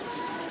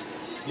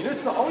You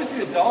notice that always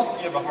the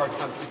adults give a hard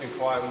time keeping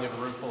quiet when you have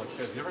a room full of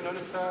kids. You ever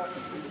notice that?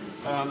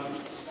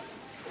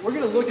 We're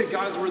going to look at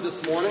God's Word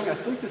this morning. I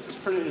think this is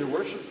printed in your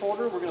worship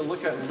folder. We're going to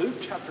look at Luke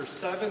chapter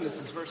 7. This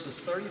is verses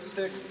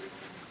 36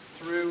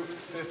 through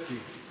 50.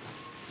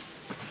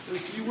 So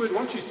if you would, why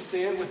don't you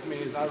stand with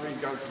me as I read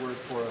God's Word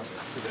for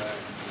us today.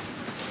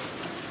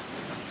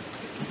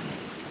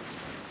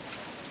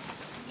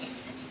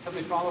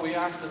 Heavenly Father, we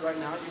ask that right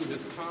now you would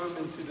just come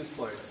into this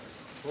place.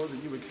 Lord,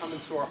 that you would come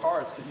into our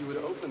hearts, that you would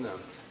open them,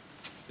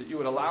 that you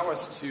would allow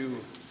us to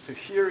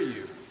hear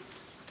you,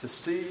 to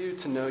see you,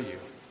 to know you,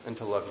 and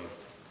to love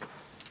you.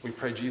 We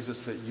pray,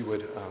 Jesus, that you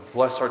would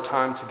bless our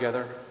time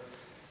together.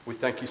 We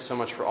thank you so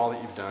much for all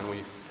that you've done.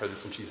 We pray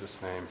this in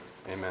Jesus' name.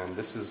 Amen.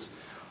 This is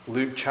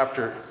Luke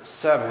chapter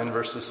 7,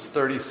 verses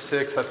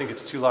 36. I think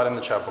it's too loud in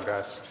the chapel,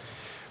 guys.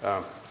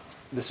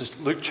 This is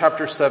Luke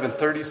chapter 7,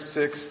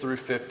 36 through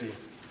 50.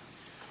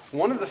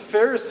 One of the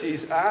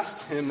Pharisees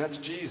asked him, that's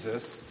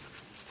Jesus,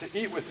 to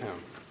eat with him.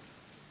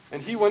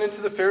 And he went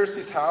into the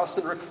Pharisee's house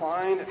and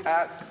reclined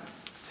at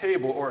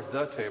table, or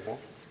the table.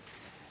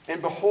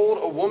 And behold,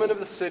 a woman of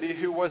the city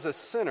who was a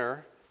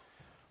sinner,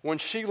 when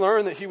she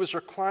learned that he was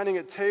reclining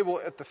at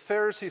table at the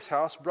Pharisee's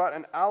house, brought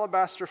an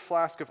alabaster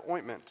flask of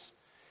ointment.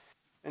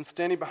 And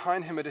standing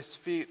behind him at his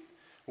feet,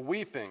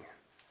 weeping,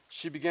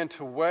 she began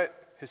to wet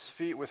his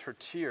feet with her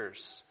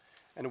tears,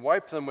 and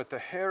wiped them with the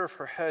hair of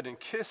her head, and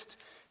kissed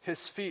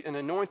his feet, and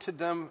anointed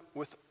them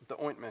with the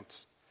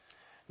ointment.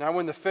 Now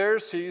when the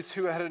Pharisees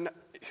who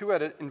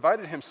had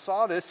invited him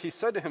saw this, he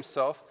said to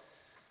himself,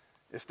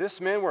 if this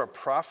man were a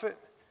prophet,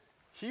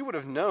 he would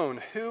have known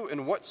who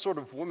and what sort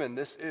of woman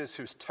this is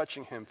who's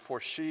touching him,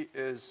 for she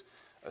is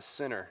a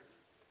sinner.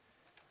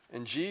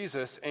 And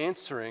Jesus,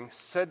 answering,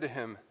 said to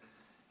him,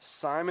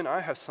 Simon, I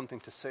have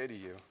something to say to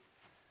you.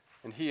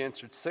 And he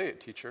answered, say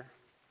it, teacher.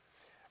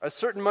 A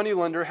certain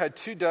moneylender had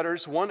two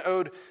debtors. One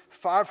owed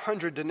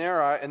 500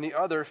 denarii and the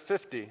other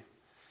 50.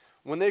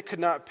 When they could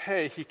not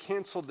pay, he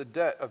canceled the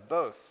debt of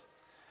both.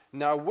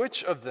 Now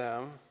which of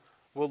them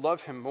will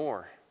love him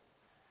more?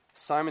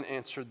 Simon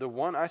answered, the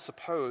one, I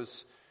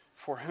suppose,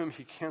 for whom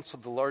he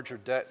canceled the larger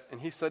debt.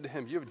 And he said to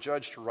him, you have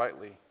judged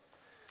rightly.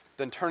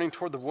 Then turning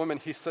toward the woman,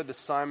 he said to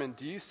Simon,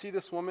 do you see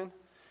this woman?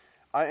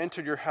 I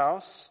entered your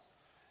house.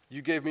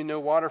 You gave me no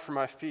water for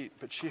my feet,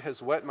 but she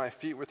has wet my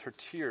feet with her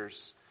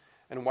tears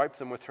and wiped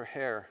them with her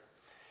hair.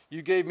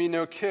 You gave me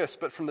no kiss,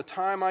 but from the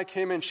time I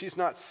came in, she's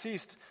not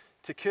ceased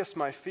to kiss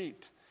my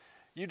feet.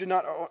 You did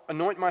not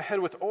anoint my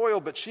head with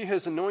oil, but she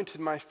has anointed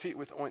my feet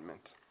with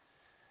ointment.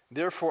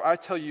 Therefore, I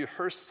tell you,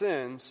 her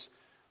sins,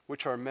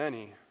 which are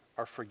many,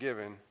 are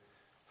forgiven,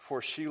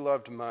 for she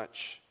loved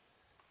much.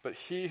 But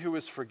he who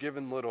is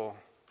forgiven little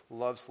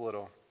loves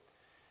little.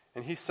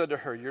 And he said to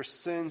her, your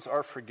sins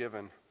are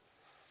forgiven.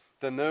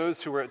 Then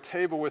those who were at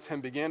table with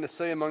him began to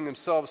say among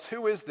themselves,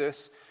 who is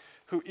this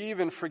who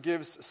even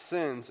forgives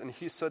sins? And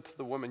he said to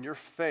the woman, your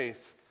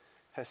faith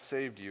has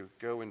saved you.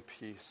 Go in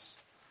peace.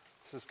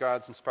 This is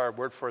God's inspired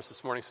word for us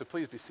this morning, so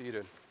please be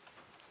seated.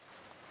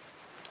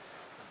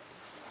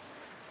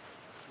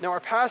 Now, our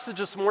passage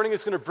this morning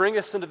is going to bring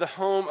us into the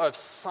home of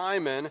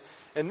Simon,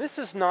 and this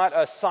is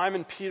not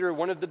Simon Peter,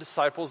 one of the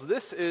disciples.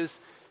 This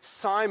is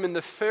Simon the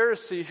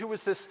Pharisee, who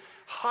was this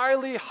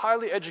highly,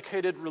 highly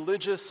educated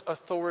religious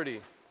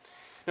authority.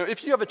 Now,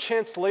 if you have a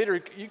chance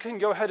later, you can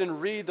go ahead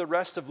and read the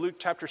rest of Luke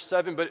chapter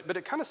 7, but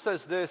it kind of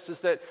says this,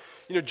 is that,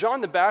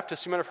 John the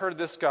Baptist, you might have heard of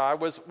this guy,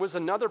 was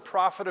another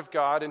prophet of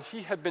God, and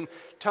he had been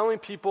telling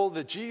people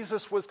that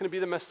Jesus was going to be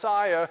the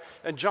Messiah,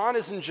 and John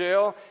is in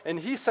jail, and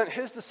he sent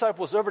his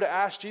disciples over to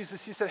ask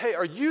Jesus. He said, hey,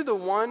 are you the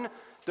one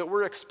that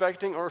we're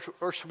expecting,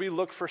 or should we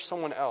look for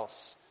someone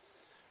else?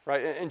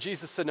 Right? And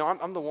Jesus said, no,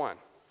 I'm the one.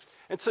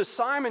 And so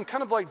Simon,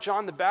 kind of like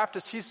John the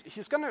Baptist,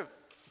 he's kind of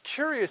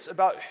curious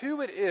about who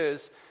it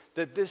is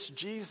that this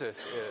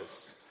Jesus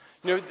is.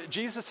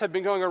 Jesus had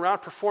been going around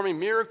performing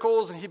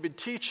miracles, and he'd been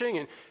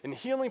teaching and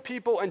healing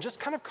people and just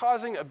kind of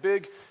causing a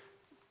big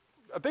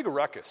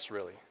ruckus,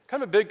 really.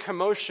 Kind of a big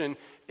commotion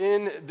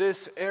in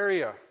this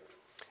area.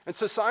 And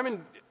so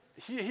Simon,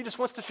 he just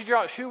wants to figure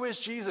out who is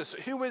Jesus,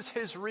 who is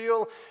his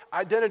real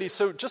identity.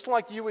 So just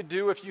like you would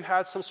do if you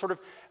had some sort of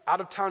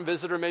out-of-town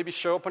visitor maybe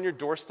show up on your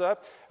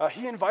doorstep,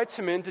 he invites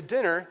him in to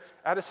dinner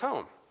at his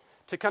home,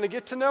 to kind of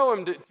get to know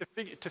him,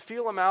 to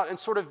feel him out, and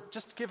sort of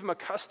just give him a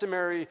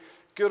customary,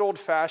 good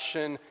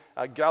old-fashioned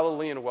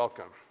Galilean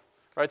welcome.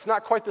 Right? It's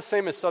not quite the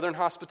same as Southern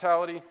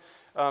hospitality,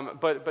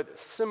 but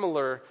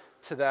similar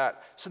to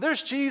that. So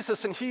there's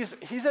Jesus, and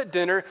he's at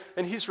dinner,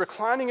 and he's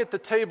reclining at the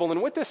table.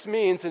 And what this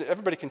means, and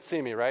everybody can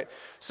see me, right?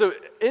 So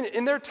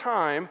in their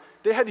time,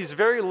 they had these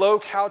very low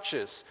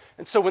couches.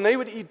 And so when they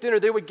would eat dinner,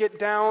 they would get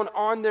down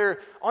on their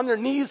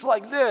knees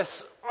like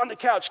this on the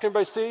couch. Can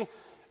everybody see?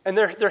 And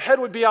their head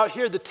would be out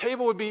here, the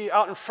table would be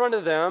out in front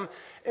of them,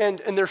 and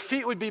their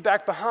feet would be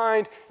back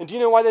behind. And do you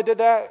know why they did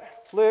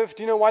that, Liv?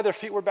 Do you know why their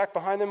feet were back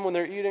behind them when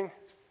they're eating?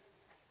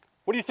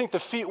 What do you think the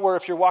feet were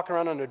if you're walking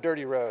around on a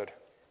dirty road?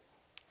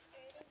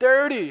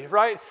 Dirty,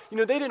 right?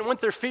 They didn't want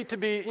their feet to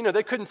be,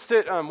 they couldn't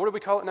sit, what do we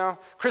call it now?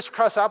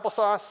 Crisscross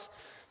applesauce.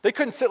 They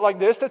couldn't sit like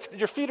this.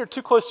 Your feet are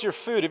too close to your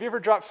food. Have you ever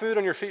dropped food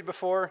on your feet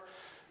before?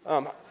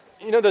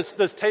 You know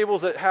those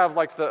tables that have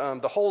like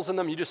the holes in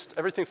them?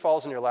 Everything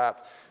falls in your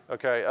lap.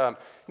 Okay,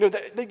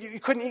 you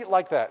couldn't eat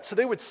like that. So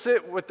they would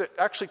sit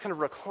actually kind of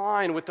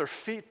recline with their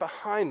feet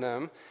behind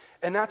them,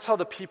 and that's how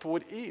the people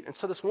would eat. And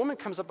so this woman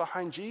comes up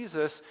behind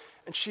Jesus,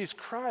 and she's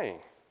crying.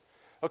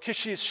 Okay,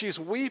 she's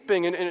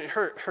weeping, and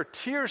her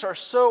tears are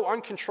so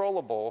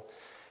uncontrollable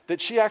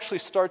that she actually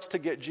starts to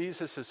get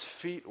Jesus'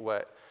 feet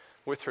wet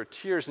with her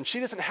tears. And she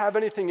doesn't have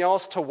anything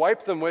else to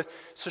wipe them with,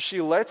 so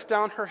she lets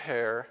down her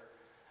hair,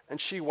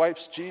 and she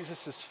wipes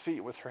Jesus'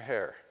 feet with her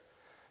hair.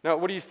 Now,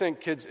 what do you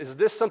think, kids? Is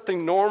this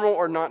something normal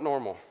or not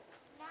normal?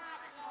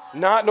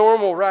 Not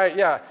normal, right?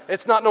 Yeah.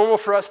 It's not normal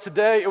for us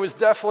today. It was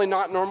definitely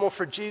not normal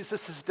for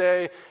Jesus'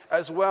 day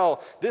as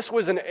well. This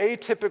was an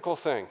atypical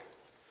thing,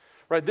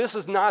 right? This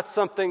is not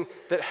something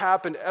that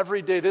happened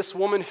every day. This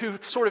woman who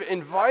sort of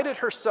invited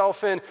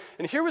herself in,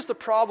 and here was the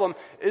problem,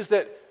 is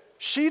that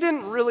she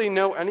didn't really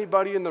know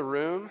anybody in the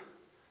room,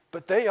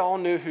 but they all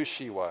knew who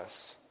she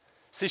was.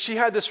 See, she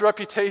had this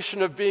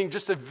reputation of being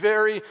just a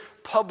very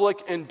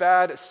public and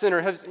bad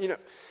sinner.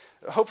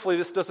 Hopefully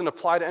this doesn't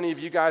apply to any of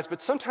you guys, but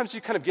sometimes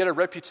you kind of get a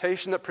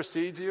reputation that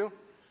precedes you,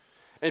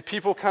 and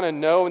people kind of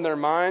know in their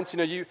minds,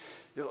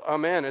 oh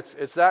man,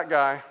 it's that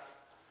guy.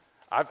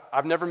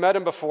 I've never met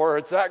him before. Or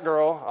it's that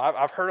girl.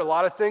 I've heard a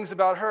lot of things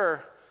about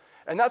her.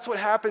 And that's what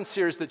happens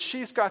here, is that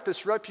she's got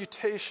this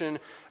reputation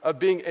of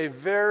being a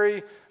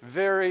very,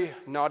 very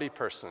naughty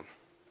person.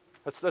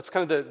 That's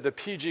kind of the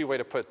PG way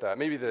to put that.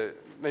 Maybe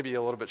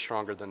a little bit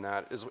stronger than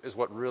that is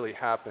what really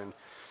happened.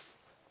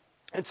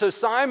 And so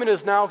Simon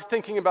is now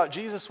thinking about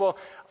Jesus. Well,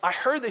 I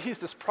heard that he's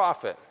this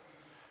prophet,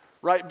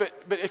 right? But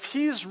if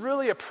he's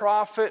really a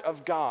prophet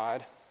of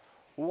God,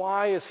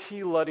 why is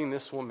he letting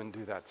this woman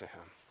do that to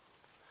him?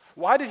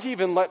 Why did he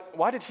even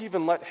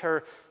let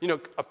her,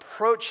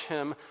 approach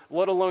him,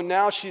 let alone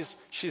now she's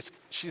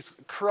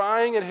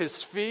crying at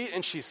his feet,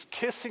 and she's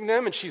kissing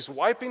them, and she's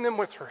wiping them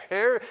with her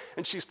hair,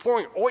 and she's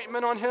pouring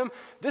ointment on him?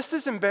 This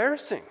is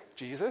embarrassing,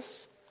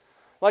 Jesus.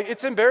 Like,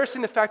 it's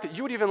embarrassing the fact that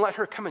you would even let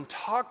her come and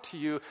talk to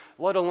you,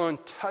 let alone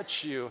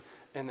touch you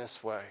in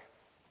this way.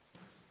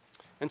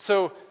 And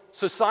so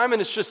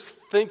Simon is just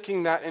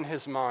thinking that in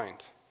his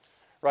mind,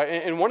 right?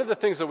 And one of the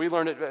things that we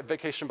learned at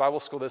Vacation Bible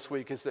School this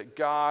week is that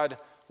God,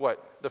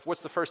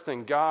 what's the first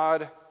thing?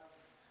 God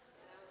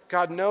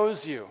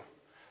knows you,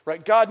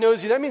 right? God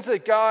knows you. That means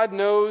that God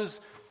knows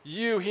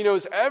you. He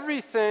knows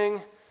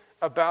everything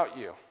about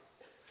you.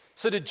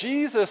 So did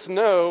Jesus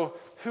know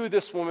who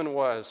this woman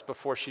was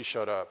before she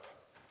showed up?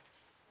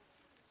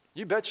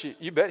 You bet he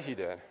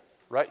did,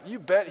 right? You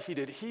bet he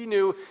did. He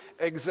knew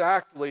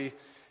exactly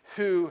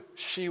who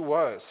she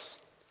was.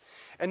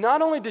 And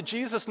not only did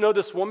Jesus know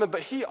this woman,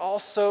 but he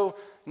also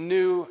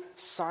knew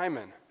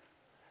Simon,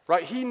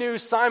 right? He knew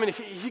Simon.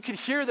 He could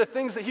hear the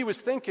things that he was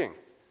thinking.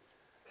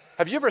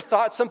 Have you ever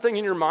thought something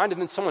in your mind and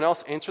then someone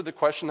else answered the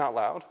question out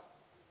loud?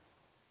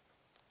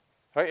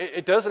 Right?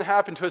 It doesn't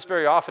happen to us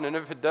very often, and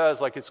if it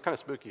does, it's kind of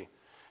spooky.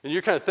 And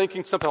you're kind of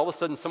thinking something, all of a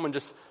sudden someone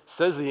just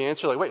says the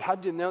answer, like, wait, how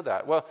did you know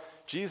that? Well,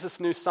 Jesus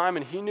knew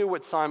Simon. He knew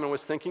what Simon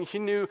was thinking. He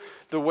knew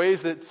the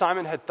ways that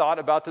Simon had thought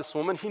about this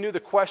woman. He knew the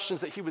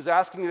questions that he was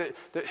asking,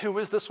 that who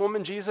is this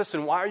woman, Jesus,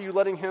 and why are you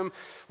letting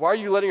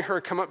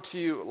her come up to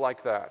you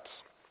like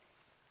that?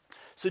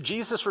 So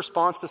Jesus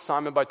responds to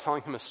Simon by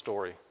telling him a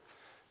story.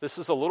 This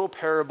is a little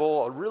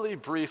parable, a really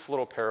brief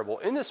little parable.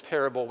 In this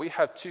parable, we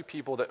have two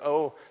people that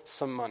owe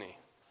some money.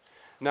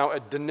 Now,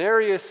 a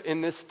denarius in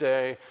this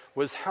day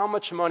was how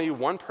much money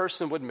one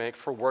person would make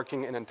for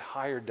working an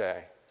entire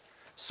day.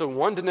 So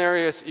 1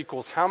 denarius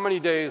equals how many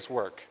days'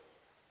 work?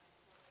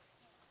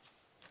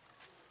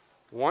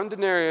 1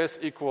 denarius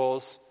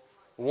equals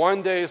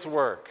 1 day's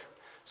work.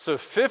 So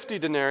 50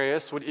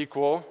 denarius would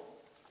equal,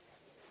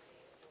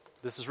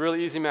 this is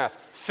really easy math,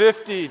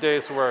 50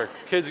 days' work.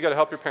 Kids, you got to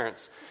help your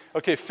parents.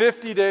 Okay,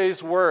 50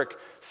 days' work.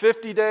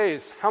 50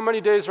 days. How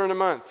many days are in a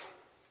month?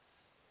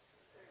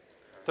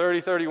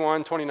 30,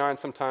 31, 29,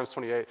 sometimes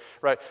 28,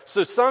 right?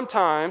 So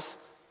sometimes,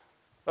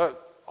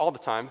 all the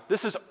time,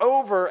 this is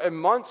over a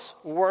month's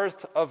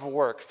worth of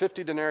work,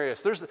 50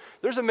 denarius.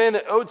 There's a man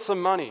that owed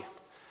some money,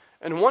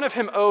 and one of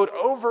him owed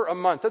over a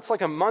month. That's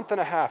like a month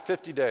and a half,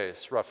 50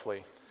 days,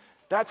 roughly.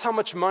 That's how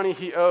much money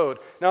he owed.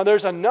 Now,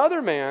 there's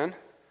another man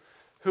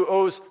who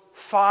owes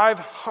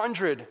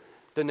 500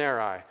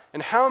 denarii.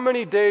 And how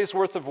many days'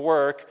 worth of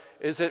work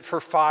is it for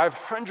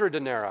 500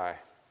 denarii?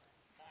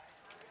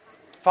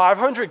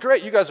 500,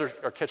 great, you guys are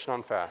catching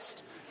on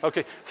fast.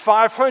 Okay,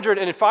 500,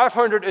 and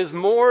 500 is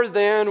more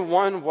than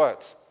one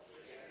what?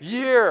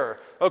 Year.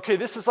 Okay,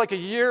 this is like a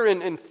year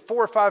in 4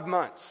 or 5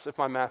 months, if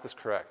my math is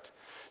correct.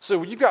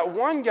 So you've got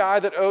one guy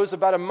that owes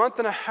about a month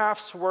and a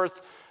half's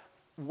worth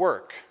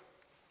work.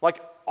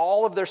 Like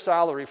all of their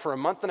salary for a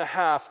month and a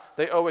half,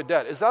 they owe a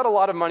debt. Is that a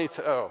lot of money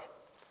to owe?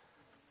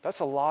 That's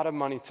a lot of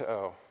money to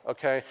owe,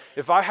 okay?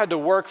 If I had to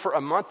work for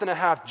a month and a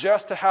half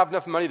just to have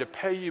enough money to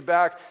pay you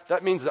back,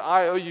 that means that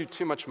I owe you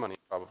too much money,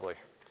 probably.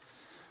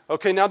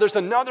 Okay, now there's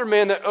another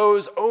man that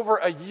owes over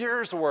a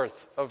year's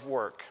worth of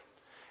work.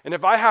 And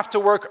if I have to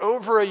work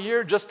over a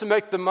year just to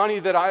make the money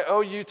that I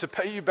owe you to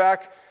pay you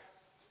back,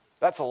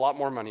 that's a lot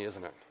more money,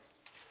 isn't it?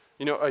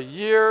 A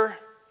year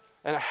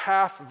and a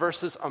half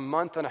versus a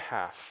month and a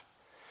half.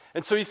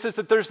 And so he says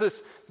that there's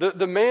this,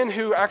 the man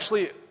who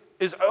actually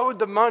is owed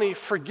the money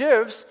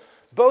forgives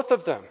both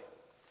of them.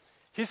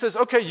 He says,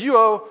 okay, you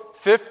owe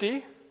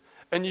 50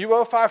 and you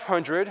owe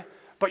 500,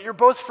 but you're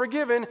both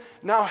forgiven.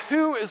 Now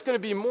who is going to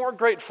be more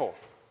grateful?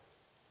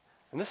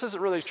 And this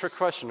isn't really a trick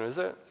question, is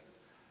it?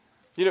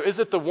 Is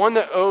it the one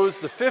that owes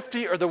the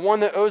 50 or the one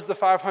that owes the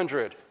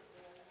 500?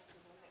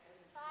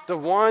 The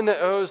one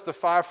that owes the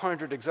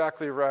 500,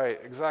 exactly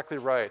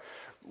right.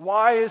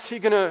 Why is he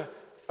going to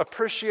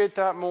appreciate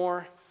that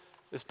more?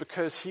 It's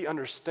because he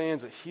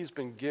understands that he's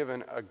been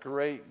given a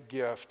great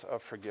gift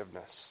of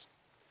forgiveness.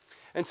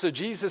 And so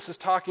Jesus is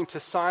talking to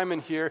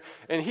Simon here,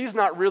 and he's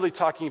not really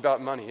talking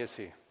about money, is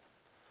he?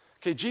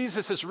 Okay,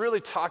 Jesus is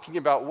really talking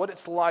about what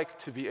it's like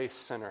to be a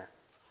sinner.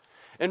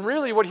 And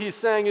really what he's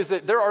saying is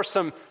that there are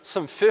some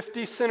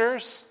 50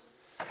 sinners,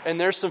 and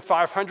there's some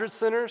 500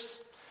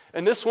 sinners,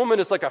 and this woman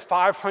is like a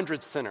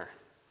 500 sinner.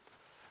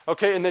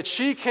 Okay, and that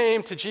she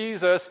came to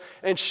Jesus,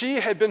 and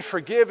she had been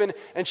forgiven,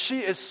 and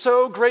she is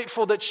so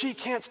grateful that she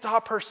can't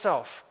stop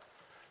herself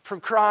from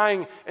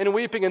crying and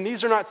weeping, and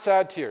these are not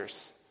sad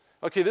tears.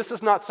 Okay, this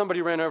is not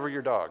somebody ran over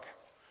your dog.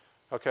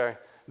 Okay,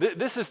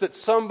 this is that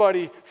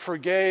somebody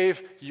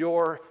forgave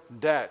your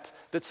debt,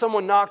 that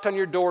someone knocked on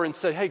your door and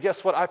said, hey,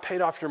 guess what, I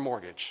paid off your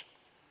mortgage.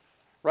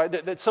 Right,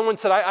 that someone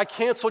said, I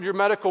canceled your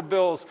medical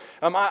bills,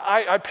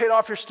 I paid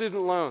off your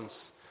student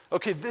loans.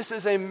 Okay, this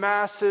is a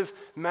massive,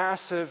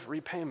 massive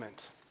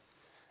repayment.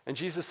 And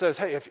Jesus says,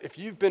 hey, if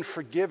you've been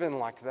forgiven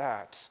like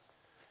that,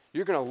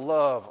 you're going to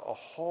love a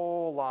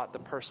whole lot the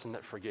person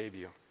that forgave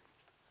you.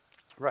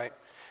 Right?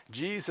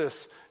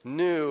 Jesus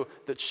knew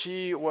that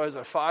she was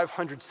a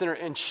 500 sinner,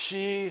 and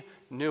she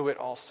knew it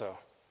also.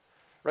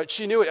 Right?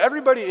 She knew it.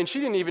 Everybody, and she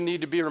didn't even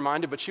need to be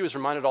reminded, but she was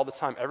reminded all the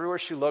time. Everywhere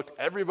she looked,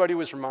 everybody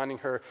was reminding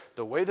her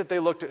the way that they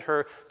looked at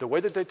her, the way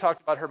that they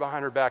talked about her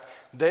behind her back.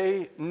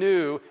 They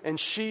knew, and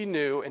she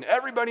knew, and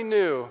everybody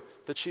knew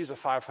that she's a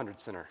 500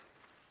 sinner.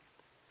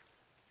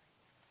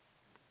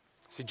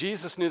 See,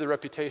 Jesus knew the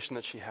reputation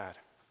that she had.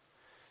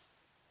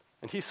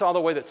 And he saw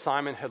the way that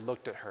Simon had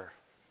looked at her.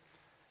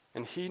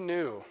 And he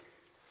knew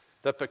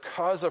that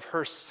because of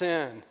her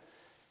sin,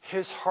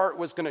 his heart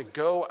was going to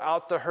go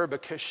out to her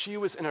because she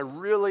was in a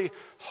really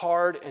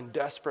hard and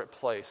desperate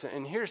place.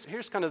 And here's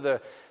kind of the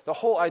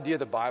whole idea of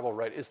the Bible,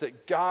 right, is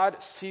that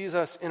God sees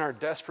us in our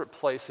desperate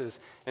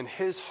places and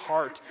his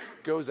heart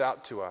goes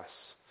out to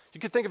us. You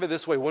could think of it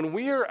this way. When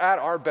we are at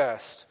our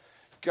best,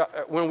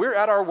 when we're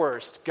at our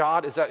worst,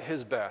 God is at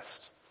his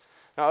best.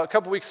 Now, a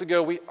couple weeks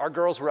ago, our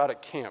girls were out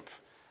at camp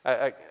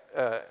out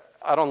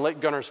on Lake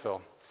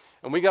Gunnersville.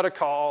 And we got a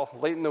call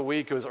late in the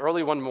week. It was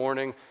early one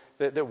morning.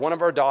 That one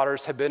of our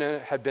daughters had been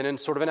in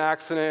sort of an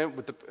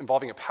accident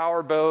involving a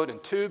power boat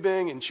and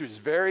tubing, and she was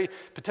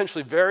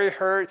potentially very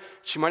hurt.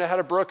 She might have had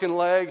a broken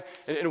leg,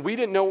 and we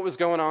didn't know what was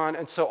going on.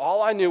 And so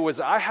all I knew was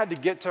I had to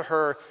get to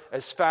her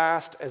as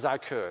fast as I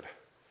could,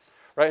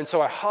 right? And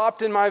so I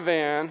hopped in my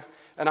van,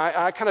 and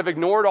I kind of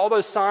ignored all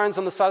those signs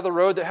on the side of the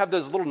road that have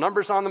those little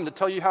numbers on them to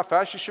tell you how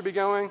fast you should be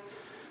going.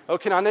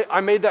 Okay,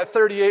 I made that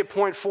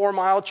 38.4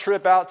 mile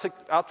trip out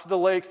to the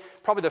lake,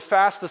 probably the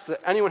fastest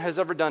that anyone has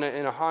ever done it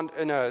in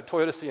a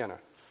Toyota Sienna.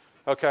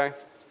 Okay?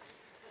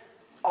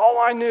 All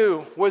I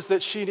knew was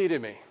that she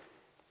needed me.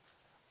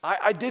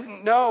 I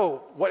didn't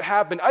know what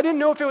happened. I didn't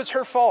know if it was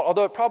her fault,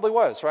 although it probably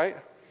was, right?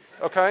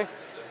 Okay?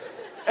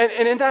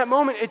 And in that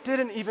moment, it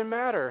didn't even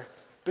matter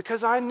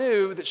because I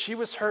knew that she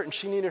was hurt and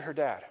she needed her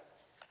dad.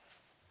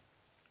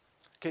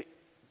 Okay,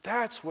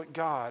 that's what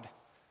God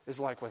is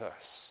like with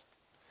us.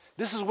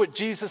 This is what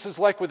Jesus is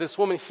like with this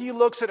woman. He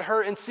looks at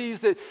her and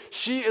sees that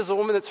she is a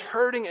woman that's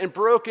hurting and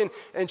broken,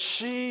 and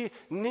she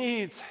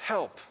needs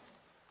help.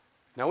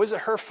 Now, is it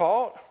her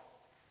fault?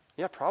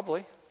 Yeah,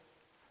 probably.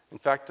 In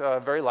fact,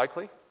 very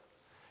likely.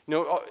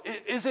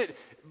 Is it?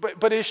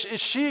 But is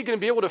she going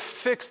to be able to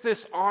fix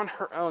this on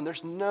her own?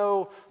 There's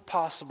no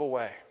possible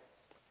way.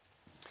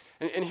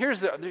 And here's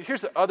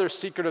the other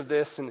secret of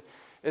this,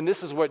 and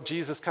this is what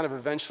Jesus kind of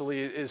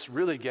eventually is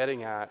really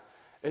getting at,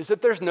 is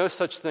that there's no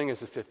such thing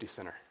as a 50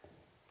 sinner.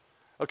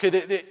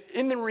 Okay,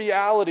 in the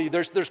reality,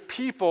 there's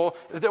people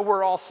that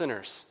we're all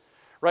sinners,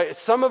 right?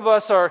 Some of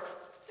us are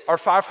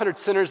 500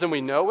 sinners and we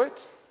know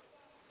it.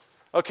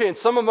 Okay, and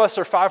some of us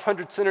are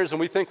 500 sinners and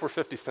we think we're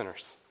 50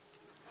 sinners,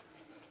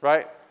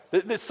 right?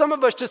 That some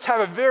of us just have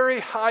a very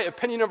high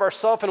opinion of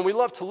ourselves, and we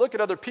love to look at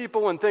other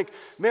people and think,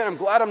 man, I'm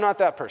glad I'm not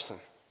that person.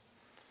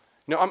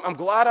 I'm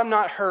glad I'm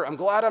not her. I'm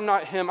glad I'm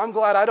not him. I'm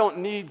glad I don't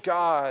need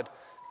God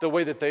the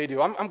way that they do.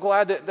 I'm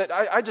glad that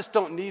I just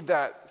don't need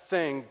that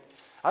thing.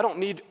 I don't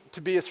need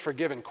to be as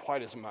forgiven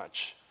quite as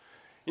much.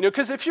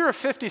 Because if you're a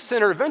 50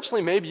 sinner,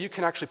 eventually maybe you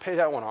can actually pay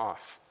that one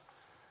off.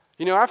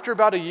 After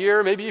about a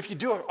year, maybe if you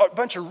do a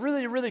bunch of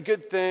really, really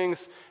good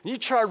things, and you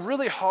try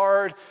really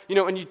hard,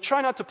 and you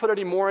try not to put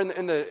any more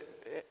in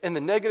in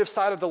the negative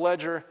side of the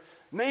ledger,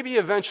 maybe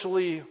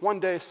eventually, one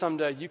day,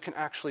 someday, you can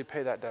actually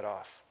pay that debt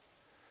off.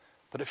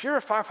 But if you're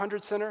a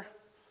 500 sinner,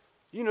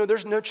 you know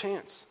there's no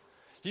chance.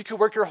 You could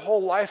work your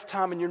whole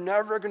lifetime and you're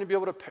never going to be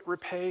able to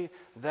repay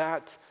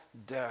that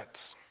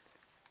debt.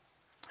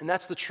 And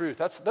that's the truth.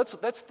 That's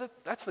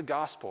the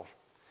gospel.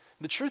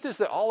 The truth is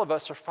that all of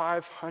us are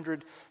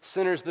 500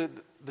 sinners. The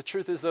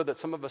truth is, though, that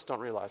some of us don't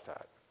realize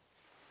that.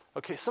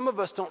 Okay, some of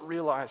us don't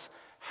realize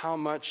how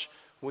much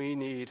we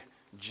need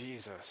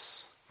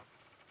Jesus.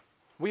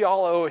 We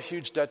all owe a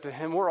huge debt to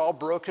him. We're all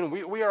broken.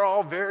 We are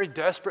all very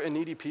desperate and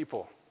needy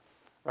people,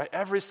 right?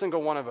 Every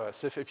single one of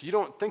us. If you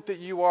don't think that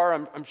you are,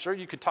 I'm sure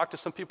you could talk to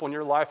some people in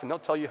your life and they'll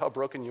tell you how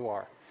broken you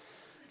are.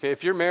 Okay,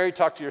 if you're married,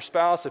 talk to your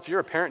spouse. If you're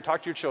a parent,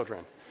 talk to your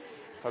children.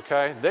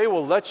 Okay, they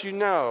will let you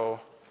know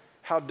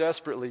how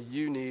desperately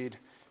you need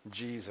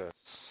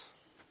Jesus.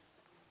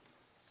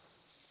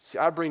 See,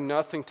 I bring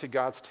nothing to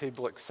God's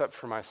table except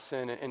for my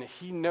sin, and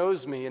he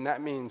knows me, and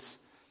that means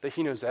that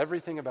he knows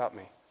everything about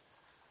me.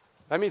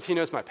 That means he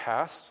knows my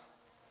past.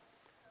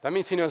 That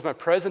means he knows my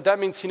present. That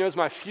means he knows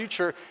my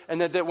future, and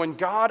that when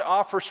God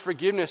offers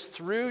forgiveness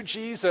through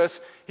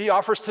Jesus, he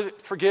offers to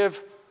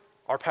forgive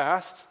our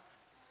past,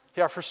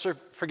 he offers to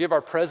forgive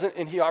our present,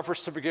 and he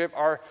offers to forgive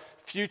our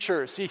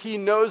future. See, he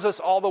knows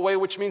us all the way,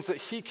 which means that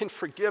he can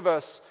forgive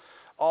us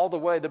all the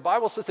way. The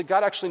Bible says that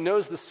God actually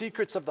knows the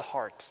secrets of the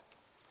heart,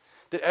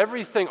 that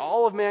everything,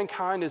 all of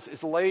mankind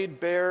is laid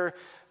bare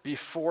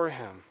before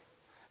him,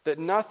 that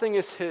nothing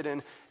is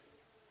hidden,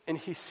 and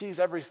he sees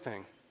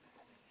everything,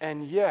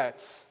 and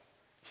yet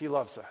he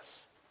loves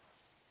us.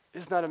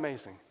 Isn't that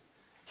amazing?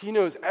 He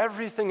knows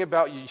everything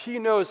about you. He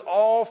knows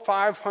all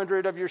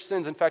 500 of your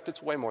sins. In fact,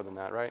 it's way more than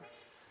that, right?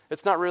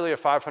 It's not really a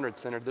 500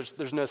 sinner.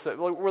 There's no,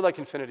 we're like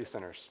infinity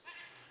sinners.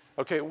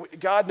 Okay,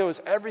 God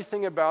knows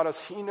everything about us.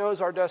 He knows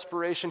our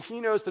desperation. He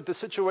knows that the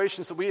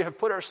situations that we have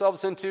put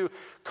ourselves into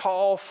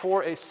call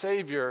for a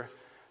Savior,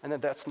 and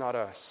that's not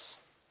us.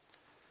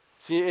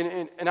 See,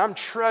 and I'm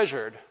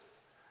treasured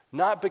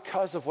not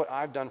because of what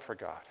I've done for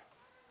God,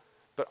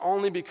 but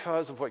only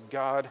because of what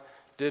God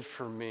did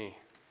for me.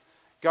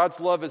 God's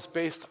love is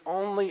based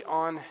only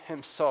on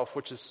himself,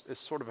 which is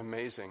sort of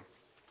amazing.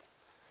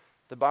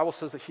 The Bible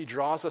says that he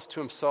draws us to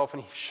himself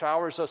and he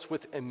showers us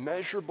with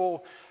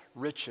immeasurable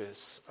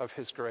riches of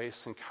his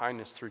grace and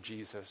kindness through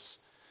Jesus,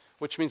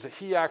 which means that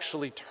he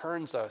actually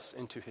turns us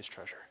into his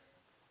treasure.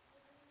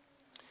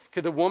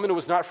 Okay, the woman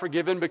was not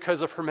forgiven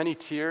because of her many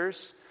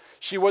tears.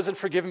 She wasn't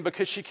forgiven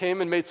because she came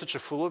and made such a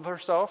fool of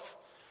herself,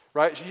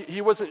 right?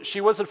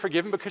 She wasn't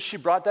forgiven because she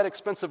brought that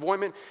expensive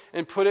ointment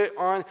and put it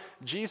on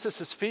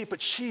Jesus' feet,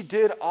 but she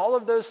did all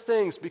of those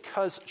things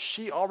because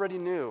she already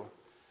knew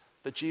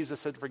that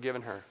Jesus had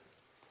forgiven her.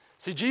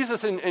 See,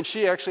 Jesus and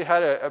she actually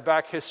had a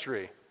back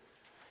history.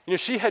 You know,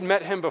 she had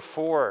met him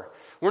before.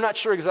 We're not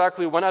sure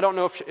exactly when. I don't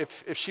know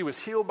if she was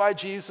healed by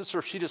Jesus or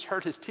if she just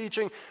heard his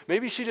teaching.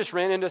 Maybe she just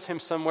ran into him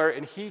somewhere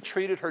and he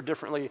treated her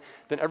differently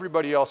than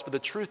everybody else. But the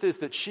truth is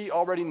that she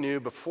already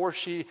knew before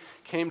she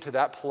came to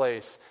that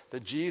place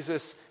that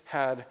Jesus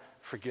had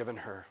forgiven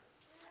her.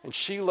 And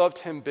she loved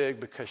him big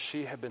because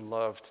she had been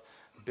loved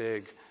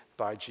big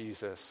by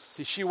Jesus.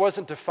 See, she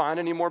wasn't defined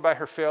anymore by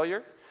her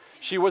failure.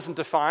 She wasn't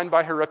defined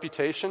by her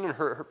reputation and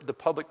the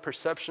public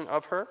perception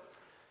of her.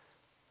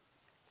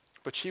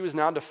 But she was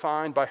now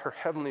defined by her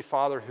heavenly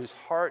Father, whose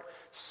heart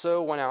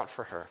so went out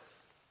for her.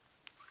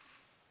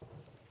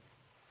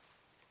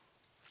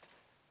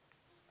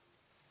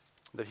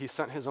 That he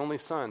sent his only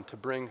Son to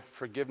bring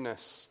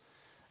forgiveness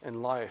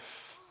and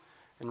life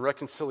and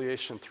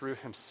reconciliation through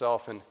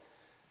himself. And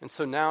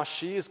so now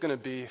she is going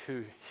to be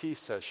who he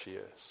says she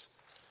is.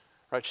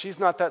 Right? She's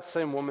not that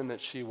same woman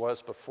that she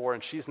was before,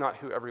 and she's not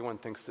who everyone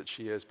thinks that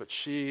she is, but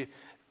she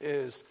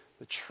is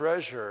the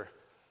treasure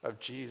of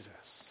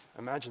Jesus.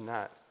 Imagine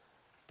that.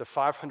 The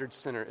 500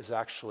 sinner is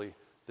actually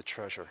the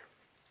treasure.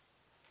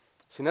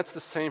 See, and that's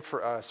the same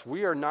for us.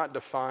 We are not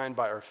defined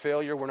by our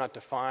failure. We're not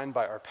defined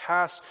by our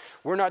past.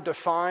 We're not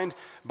defined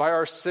by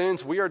our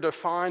sins. We are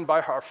defined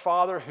by our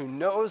Father who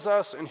knows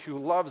us and who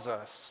loves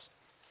us,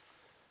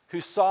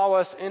 who saw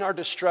us in our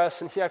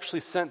distress, and he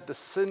actually sent the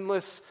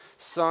sinless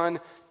Son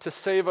to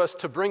save us,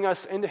 to bring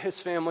us into his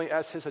family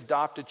as his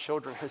adopted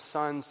children, his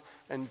sons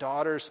and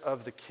daughters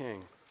of the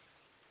King.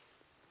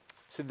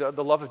 See, the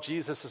love of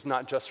Jesus is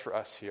not just for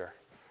us here.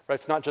 Right?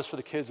 It's not just for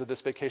the kids of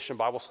this Vacation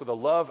Bible School. The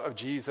love of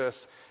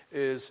Jesus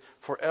is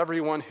for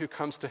everyone who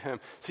comes to him.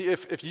 See,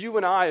 if you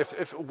and I,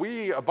 if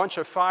we, a bunch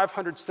of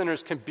 500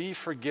 sinners, can be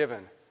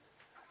forgiven,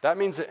 that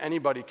means that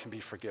anybody can be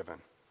forgiven.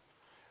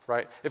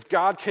 Right? If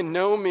God can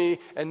know me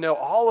and know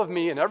all of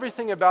me and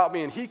everything about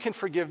me and he can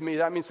forgive me,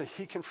 that means that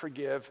he can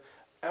forgive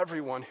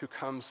everyone who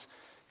comes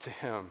to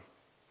him.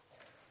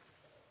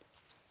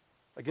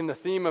 Again, the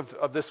theme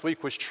of this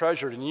week was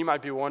treasured, and you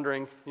might be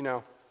wondering,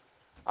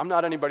 I'm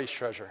not anybody's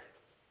treasure,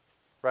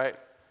 right?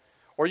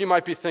 Or you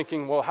might be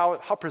thinking, well,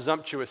 how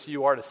presumptuous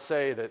you are to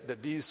say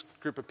that these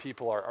group of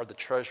people are the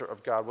treasure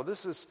of God. Well,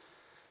 this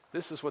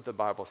is what the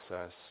Bible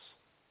says.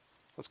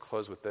 Let's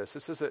close with this.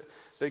 This is that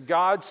that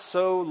God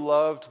so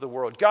loved the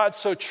world, God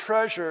so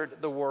treasured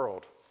the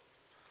world,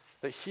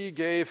 that he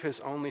gave his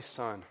only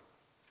Son.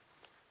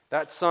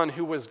 That Son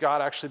who was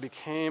God actually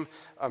became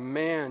a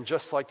man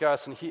just like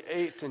us, and he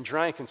ate and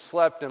drank and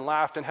slept and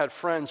laughed and had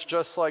friends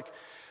just like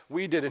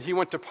we did, and he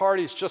went to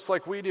parties just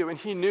like we do, and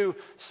he knew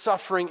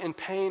suffering and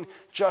pain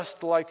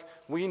just like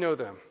we know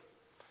them.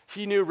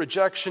 He knew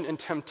rejection and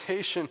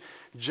temptation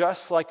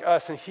just like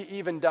us, and he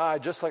even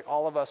died just like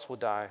all of us will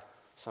die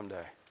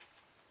someday.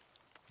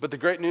 But the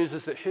great news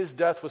is that his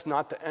death was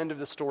not the end of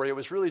the story. It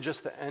was really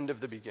just the end of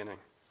the beginning.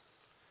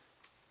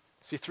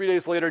 See, 3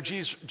 days later,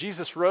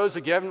 Jesus rose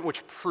again,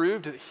 which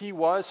proved that he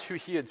was who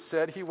he had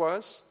said he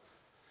was,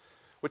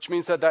 which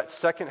means that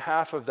second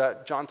half of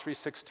that John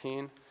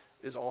 3:16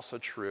 is also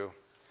true,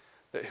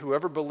 that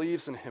whoever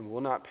believes in him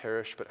will not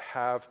perish but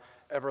have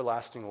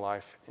everlasting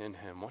life in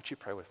him. Won't you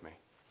pray with me?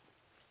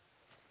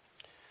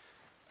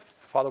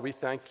 Father, we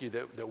thank you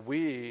that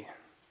we,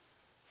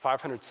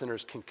 500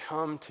 sinners, can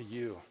come to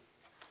you.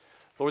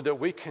 Lord, that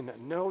we can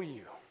know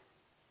you,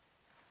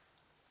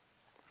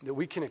 that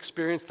we can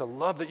experience the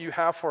love that you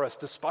have for us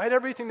despite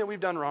everything that we've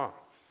done wrong.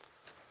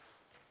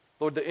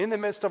 Lord, that in the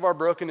midst of our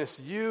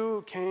brokenness,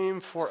 you came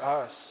for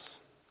us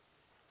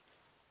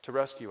to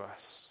rescue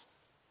us.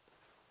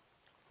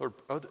 Lord,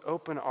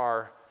 open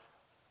our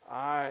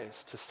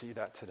eyes to see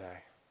that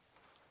today.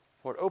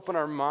 Lord, open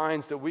our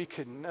minds that we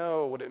could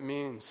know what it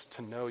means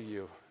to know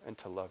you and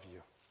to love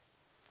you.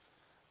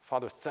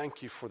 Father,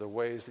 thank you for the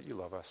ways that you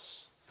love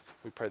us.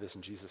 We pray this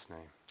in Jesus'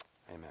 name.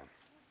 Amen.